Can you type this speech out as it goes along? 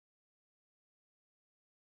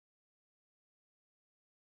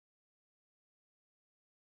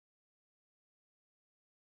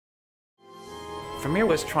Vermeer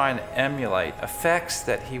was trying to emulate effects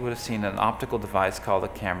that he would have seen in an optical device called a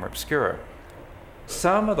camera obscura.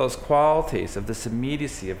 Some of those qualities of this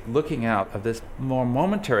immediacy of looking out of this more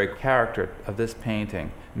momentary character of this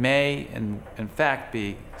painting may in fact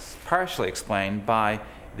be partially explained by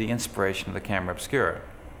the inspiration of the camera obscura.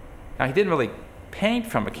 Now, he didn't really paint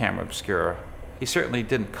from a camera obscura. He certainly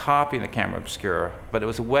didn't copy the camera obscura, but it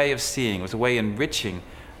was a way of seeing, it was a way of enriching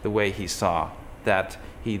the way he saw that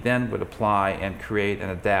he then would apply and create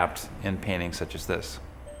and adapt in paintings such as this.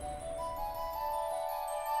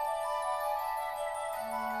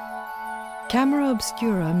 Camera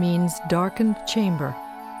obscura means darkened chamber.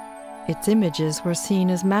 Its images were seen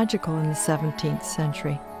as magical in the 17th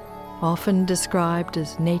century, often described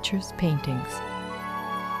as nature's paintings.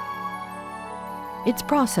 Its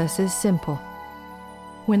process is simple.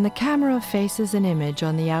 When the camera faces an image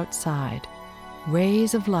on the outside,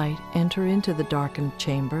 rays of light enter into the darkened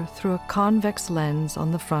chamber through a convex lens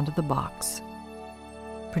on the front of the box,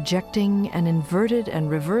 projecting an inverted and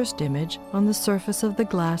reversed image on the surface of the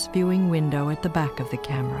glass viewing window at the back of the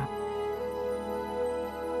camera.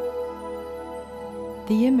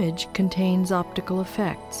 The image contains optical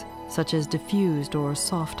effects, such as diffused or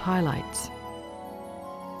soft highlights.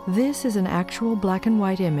 This is an actual black and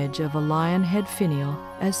white image of a lion head finial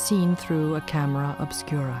as seen through a camera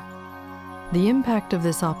obscura. The impact of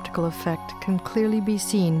this optical effect can clearly be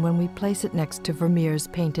seen when we place it next to Vermeer's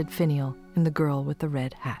painted finial in The Girl with the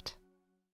Red Hat.